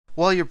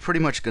While you're pretty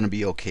much going to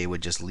be okay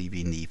with just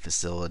leaving the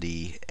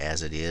facility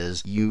as it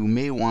is, you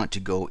may want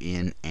to go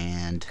in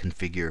and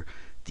configure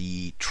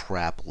the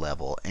trap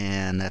level,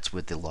 and that's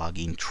with the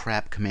logging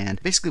trap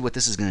command. Basically what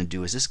this is going to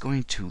do is this is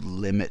going to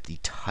limit the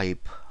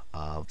type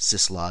of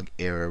syslog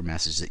error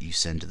message that you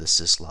send to the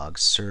syslog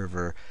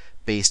server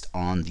based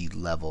on the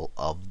level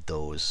of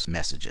those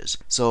messages.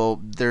 So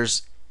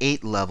there's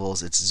 8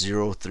 levels. It's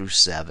 0 through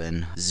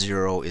 7.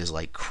 0 is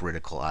like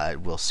critical.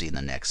 We'll see in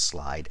the next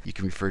slide. You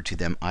can refer to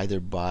them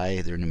either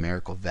by their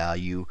numerical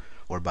value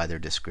or by their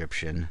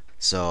description.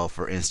 So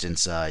for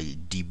instance,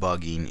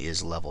 debugging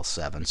is level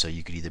 7. So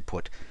you could either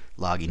put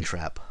logging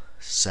trap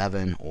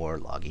 7 or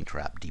logging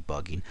trap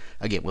debugging.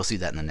 Again, we'll see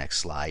that in the next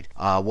slide.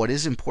 What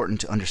is important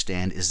to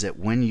understand is that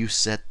when you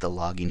set the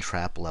logging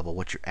trap level,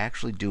 what you're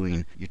actually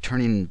doing, you're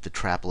turning the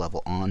trap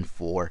level on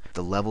for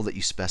the level that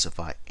you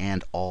specify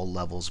and all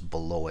levels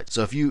below it.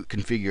 So if you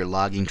configure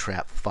logging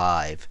trap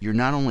 5, you're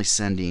not only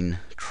sending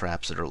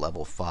traps that are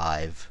level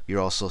 5,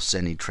 you're also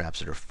sending traps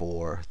that are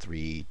 4,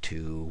 3,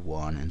 2,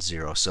 1, and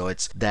 0. So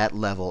it's that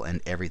level and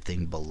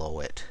everything below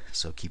it.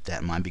 So keep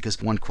that in mind,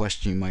 because one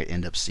question you might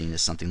end up seeing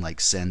is something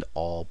like send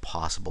all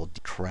possible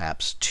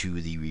traps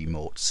to the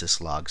remote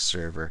syslog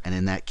server. And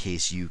in that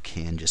case, you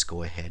can just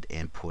go ahead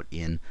and put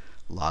in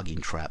logging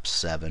trap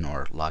 7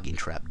 or logging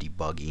trap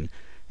debugging,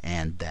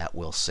 and that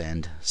will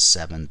send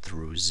 7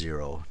 through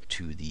 0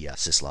 to the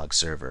syslog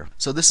server.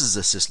 So this is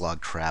the syslog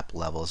trap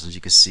levels. As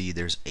you can see,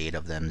 there's 8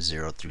 of them,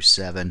 0 through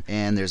 7,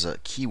 and there's a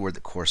keyword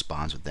that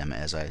corresponds with them.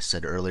 As I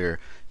said earlier,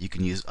 you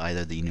can use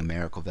either the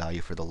numerical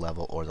value for the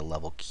level or the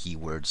level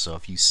keyword. So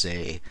if you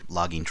say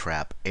logging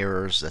trap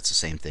errors, that's the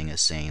same thing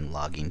as saying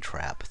logging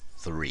trap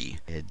 3.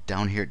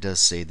 Down here it does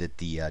say that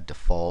the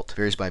default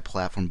varies by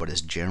platform, but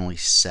is generally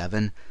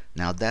 7.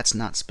 Now that's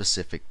not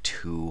specific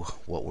to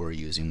what we're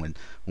using. When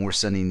we're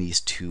sending these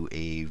to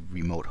a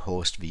remote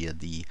host via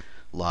the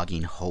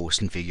logging host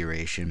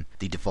configuration,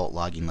 the default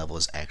logging level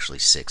is actually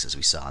 6, as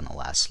we saw in the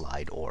last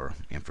slide, or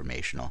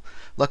informational.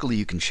 Luckily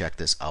you can check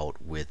this out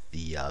with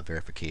the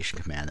verification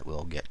command that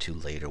we'll get to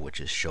later, which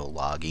is show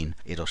logging.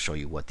 It'll show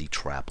you what the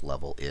trap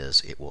level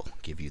is. It will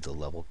give you the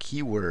level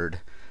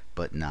keyword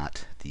but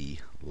not the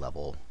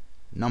level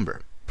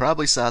number.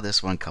 Probably saw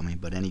this one coming,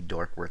 but any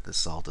dork worth his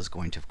salt is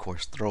going to, of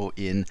course, throw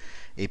in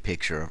a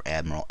picture of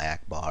Admiral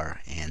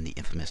Akbar and the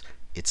infamous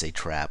 "it's a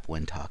trap"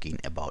 when talking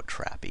about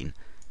trapping.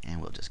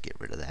 And we'll just get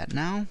rid of that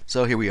now.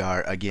 So here we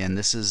are. Again,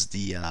 this is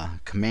the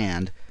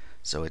command.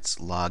 So it's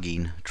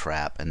logging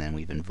trap, and then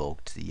we've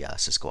invoked the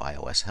Cisco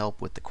iOS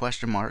help with the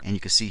question mark. And you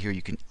can see here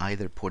you can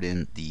either put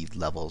in the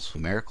levels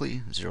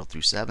numerically, 0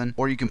 through 7,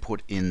 or you can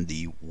put in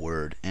the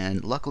word.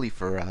 And luckily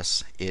for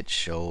us, it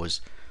shows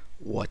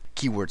what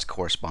keywords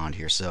correspond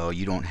here, so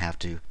you don't have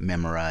to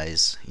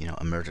memorize,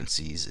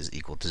 emergencies is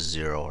equal to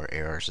 0 or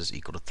errors is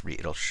equal to 3.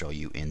 It'll show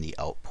you in the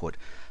output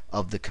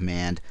of the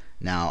command.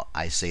 Now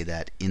I say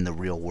that in the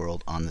real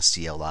world on the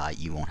CLI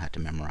you won't have to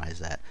memorize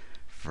that.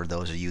 For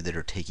those of you that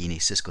are taking a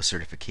Cisco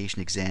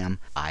certification exam,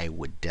 I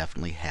would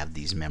definitely have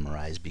these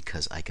memorized,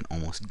 because I can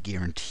almost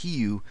guarantee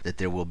you that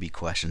there will be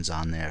questions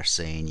on there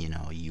saying,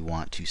 you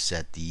want to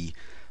set the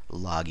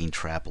logging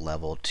trap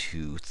level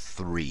to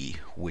 3.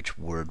 Which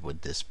word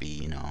would this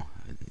be?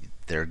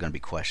 There are going to be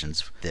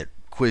questions that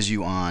quiz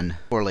you on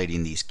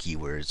correlating these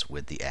keywords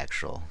with the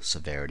actual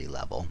severity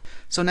level.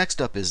 So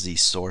next up is the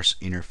source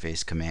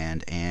interface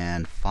command,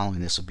 and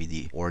following this will be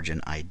the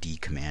origin ID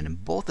command.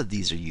 And both of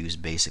these are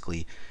used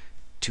basically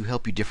to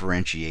help you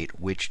differentiate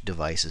which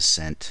devices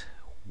sent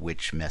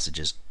which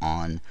messages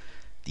on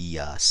the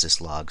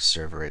syslog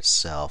server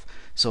itself.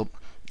 So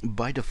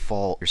by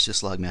default, your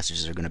syslog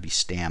messages are going to be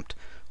stamped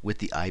with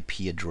the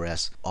IP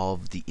address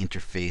of the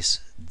interface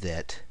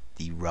that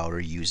the router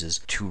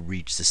uses to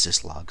reach the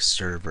syslog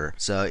server.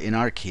 So in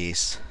our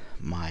case,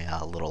 my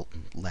little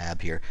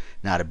lab here,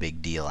 not a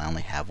big deal. I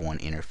only have one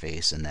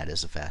interface, and that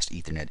is a fast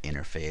Ethernet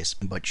interface.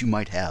 But you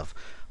might have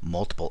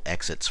multiple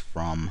exits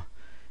from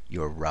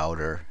your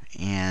router,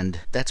 and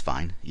that's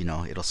fine.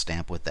 It'll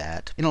stamp with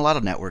that. In a lot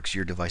of networks,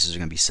 your devices are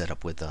going to be set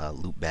up with a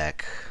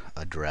loopback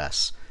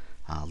address.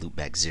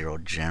 Loopback 0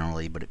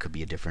 generally, but it could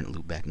be a different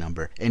loopback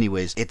number.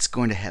 Anyways, it's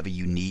going to have a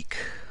unique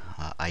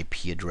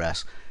IP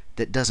address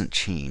that doesn't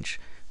change.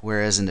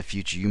 Whereas in the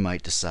future you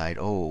might decide,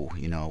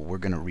 we're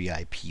going to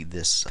re-IP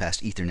this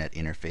fast Ethernet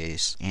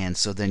interface, and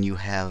so then you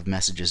have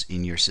messages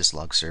in your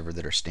syslog server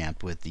that are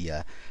stamped with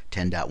the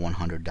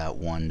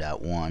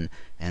 10.100.1.1,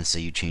 and so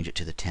you change it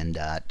to the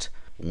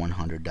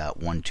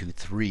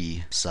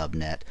 10.100.123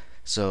 subnet.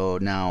 So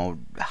now,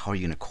 how are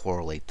you going to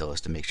correlate those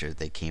to make sure that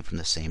they came from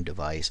the same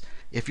device?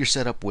 If you're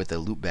set up with a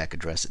loopback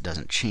address that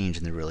doesn't change,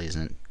 and there really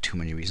isn't too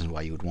many reasons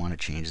why you would want to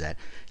change that,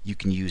 you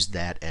can use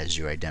that as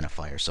your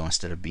identifier. So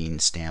instead of being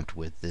stamped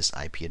with this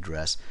IP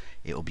address,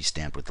 it will be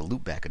stamped with the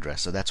loopback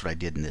address. So that's what I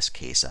did in this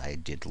case. I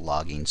did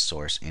logging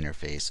source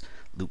interface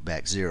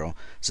loopback 0,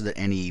 so that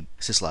any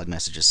syslog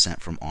messages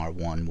sent from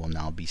R1 will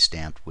now be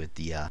stamped with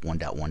the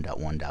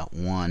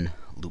 1.1.1.1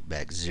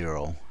 loopback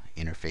 0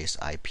 interface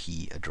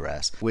IP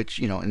address, which,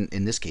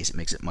 in this case, it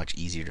makes it much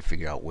easier to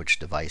figure out which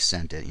device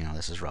sent it.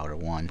 This is router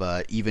 1.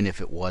 But even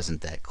if it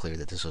wasn't that clear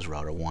that this was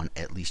router 1,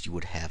 at least you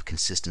would have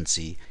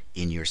consistency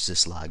in your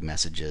syslog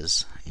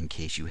messages in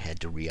case you had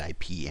to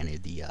re-IP any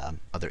of the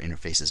other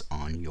interfaces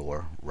on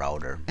your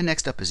router. And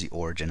next up is the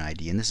origin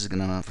ID, and this is going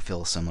to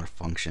fulfill a similar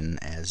function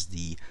as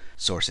the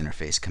source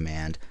interface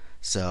command.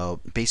 So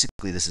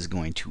basically this is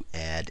going to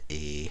add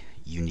a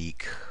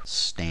unique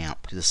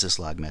stamp to the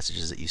syslog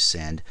messages that you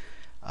send.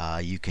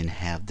 You can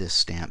have this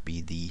stamp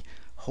be the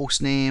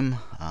host name,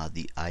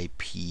 the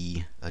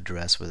IP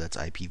address, whether that's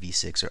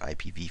IPv6 or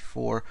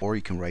IPv4, or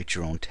you can write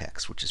your own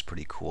text, which is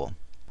pretty cool.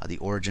 The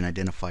origin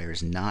identifier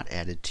is not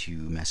added to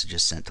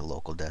messages sent to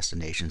local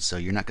destinations, so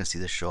you're not going to see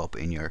this show up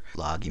in your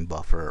logging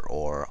buffer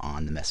or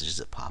on the messages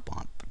that pop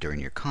up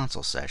during your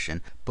console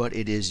session, but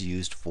it is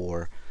used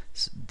for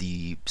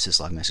the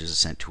syslog messages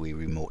sent to a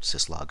remote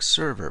syslog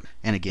server,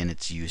 and again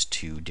it's used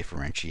to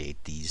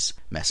differentiate these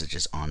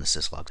messages on the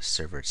syslog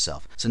server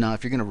itself. So now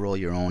if you're going to roll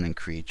your own and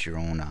create your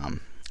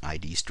own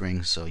ID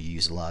string, so you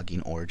use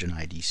logging origin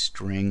ID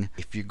string.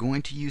 If you're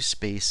going to use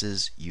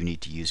spaces, you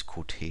need to use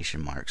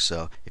quotation marks.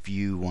 So if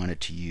you wanted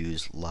to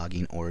use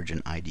logging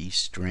origin ID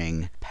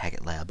string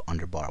packetlab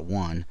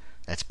 _1,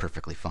 that's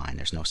perfectly fine.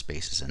 There's no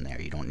spaces in there.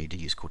 You don't need to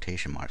use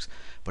quotation marks.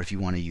 But if you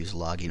want to use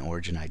logging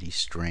origin ID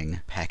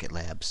string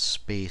packetlab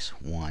space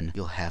 1,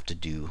 you'll have to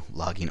do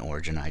logging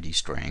origin ID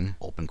string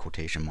open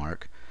quotation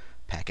mark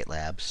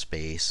packetlab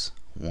space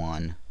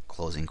 1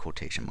 closing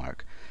quotation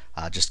mark.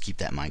 Just keep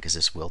that in mind because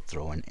this will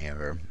throw an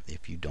error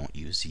if you don't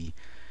use the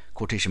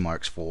quotation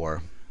marks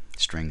for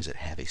strings that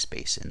have a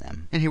space in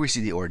them. And here we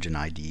see the origin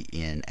ID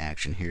in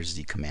action. Here's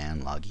the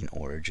command logging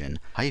origin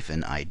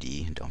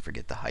 -ID, don't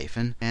forget the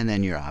hyphen, and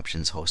then your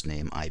options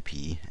hostname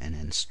IP and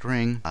then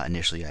string.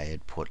 Initially I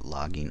had put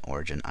logging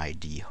origin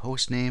ID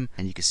hostname,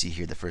 and you can see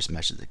here the first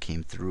message that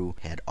came through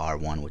had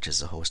R1, which is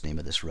the hostname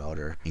of this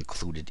router,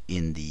 included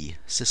in the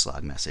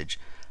syslog message.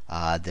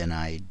 Then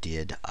I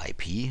did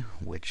IP,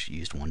 which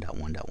used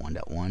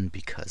 1.1.1.1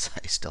 because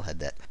I still had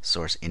that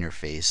source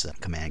interface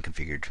command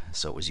configured,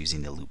 so it was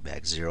using the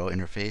loopback 0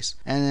 interface.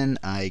 And then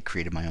I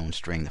created my own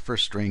string. The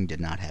first string did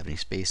not have any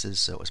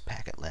spaces, so it was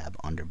packetlab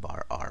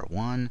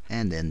 _R1,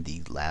 and then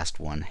the last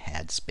one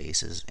had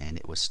spaces, and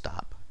it was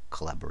stop,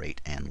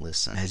 collaborate, and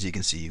listen. As you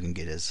can see, you can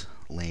get as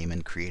lame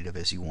and creative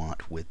as you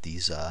want with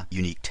these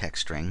unique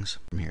text strings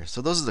from here.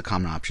 So those are the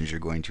common options you're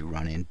going to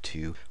run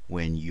into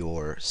when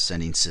you're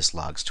sending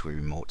syslogs to a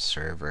remote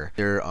server.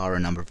 There are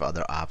a number of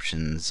other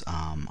options.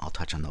 I'll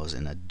touch on those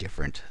in a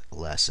different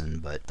lesson,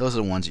 but those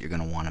are the ones that you're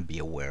going to want to be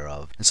aware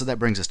of. And so that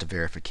brings us to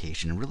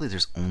verification. And really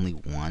there's only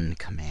one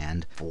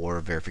command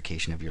for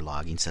verification of your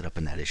logging setup,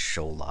 and that is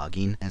show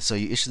logging. And so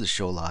you issue the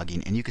show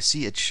logging, and you can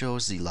see it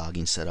shows the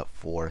logging setup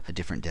for the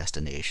different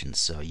destinations.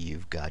 So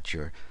you've got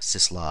your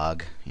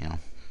syslog,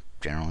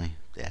 generally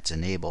that's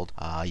enabled.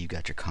 You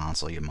got your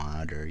console, your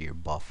monitor, your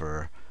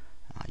buffer,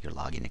 your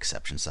logging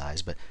exception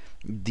size, but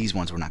these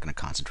ones we're not going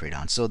to concentrate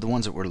on. So the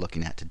ones that we're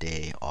looking at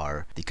today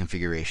are the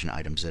configuration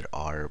items that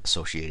are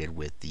associated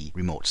with the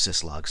remote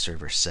syslog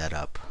server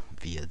setup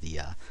via the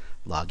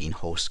logging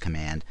host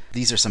command.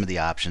 These are some of the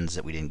options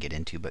that we didn't get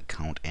into, but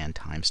count and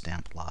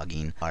timestamp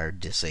logging are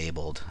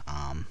disabled.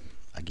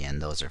 Again,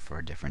 those are for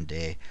a different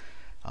day.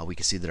 We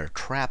can see that our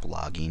trap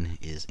logging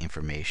is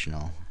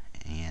informational,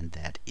 and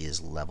that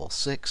is level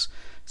 6,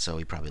 so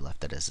we probably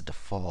left that as a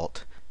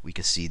default. We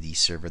can see the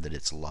server that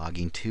it's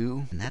logging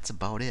to, and that's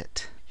about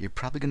it. You're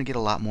probably going to get a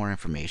lot more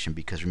information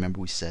because remember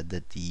we said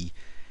that the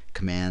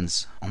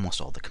commands, almost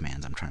all the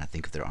commands, I'm trying to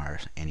think if there are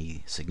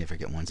any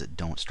significant ones that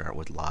don't start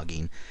with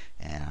logging,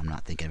 and I'm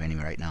not thinking of any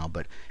right now,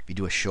 but if you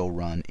do a show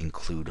run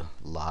include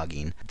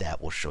logging,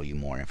 that will show you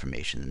more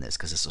information than this,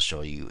 because this will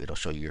show you, it'll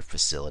show you your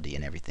facility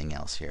and everything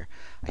else here.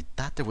 I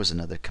thought there was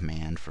another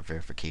command for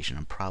verification.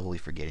 I'm probably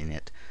forgetting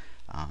it.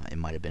 It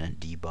might have been a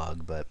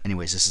debug, but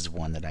anyways, this is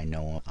one that I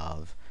know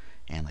of,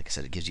 and like I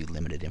said, it gives you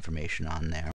limited information on there.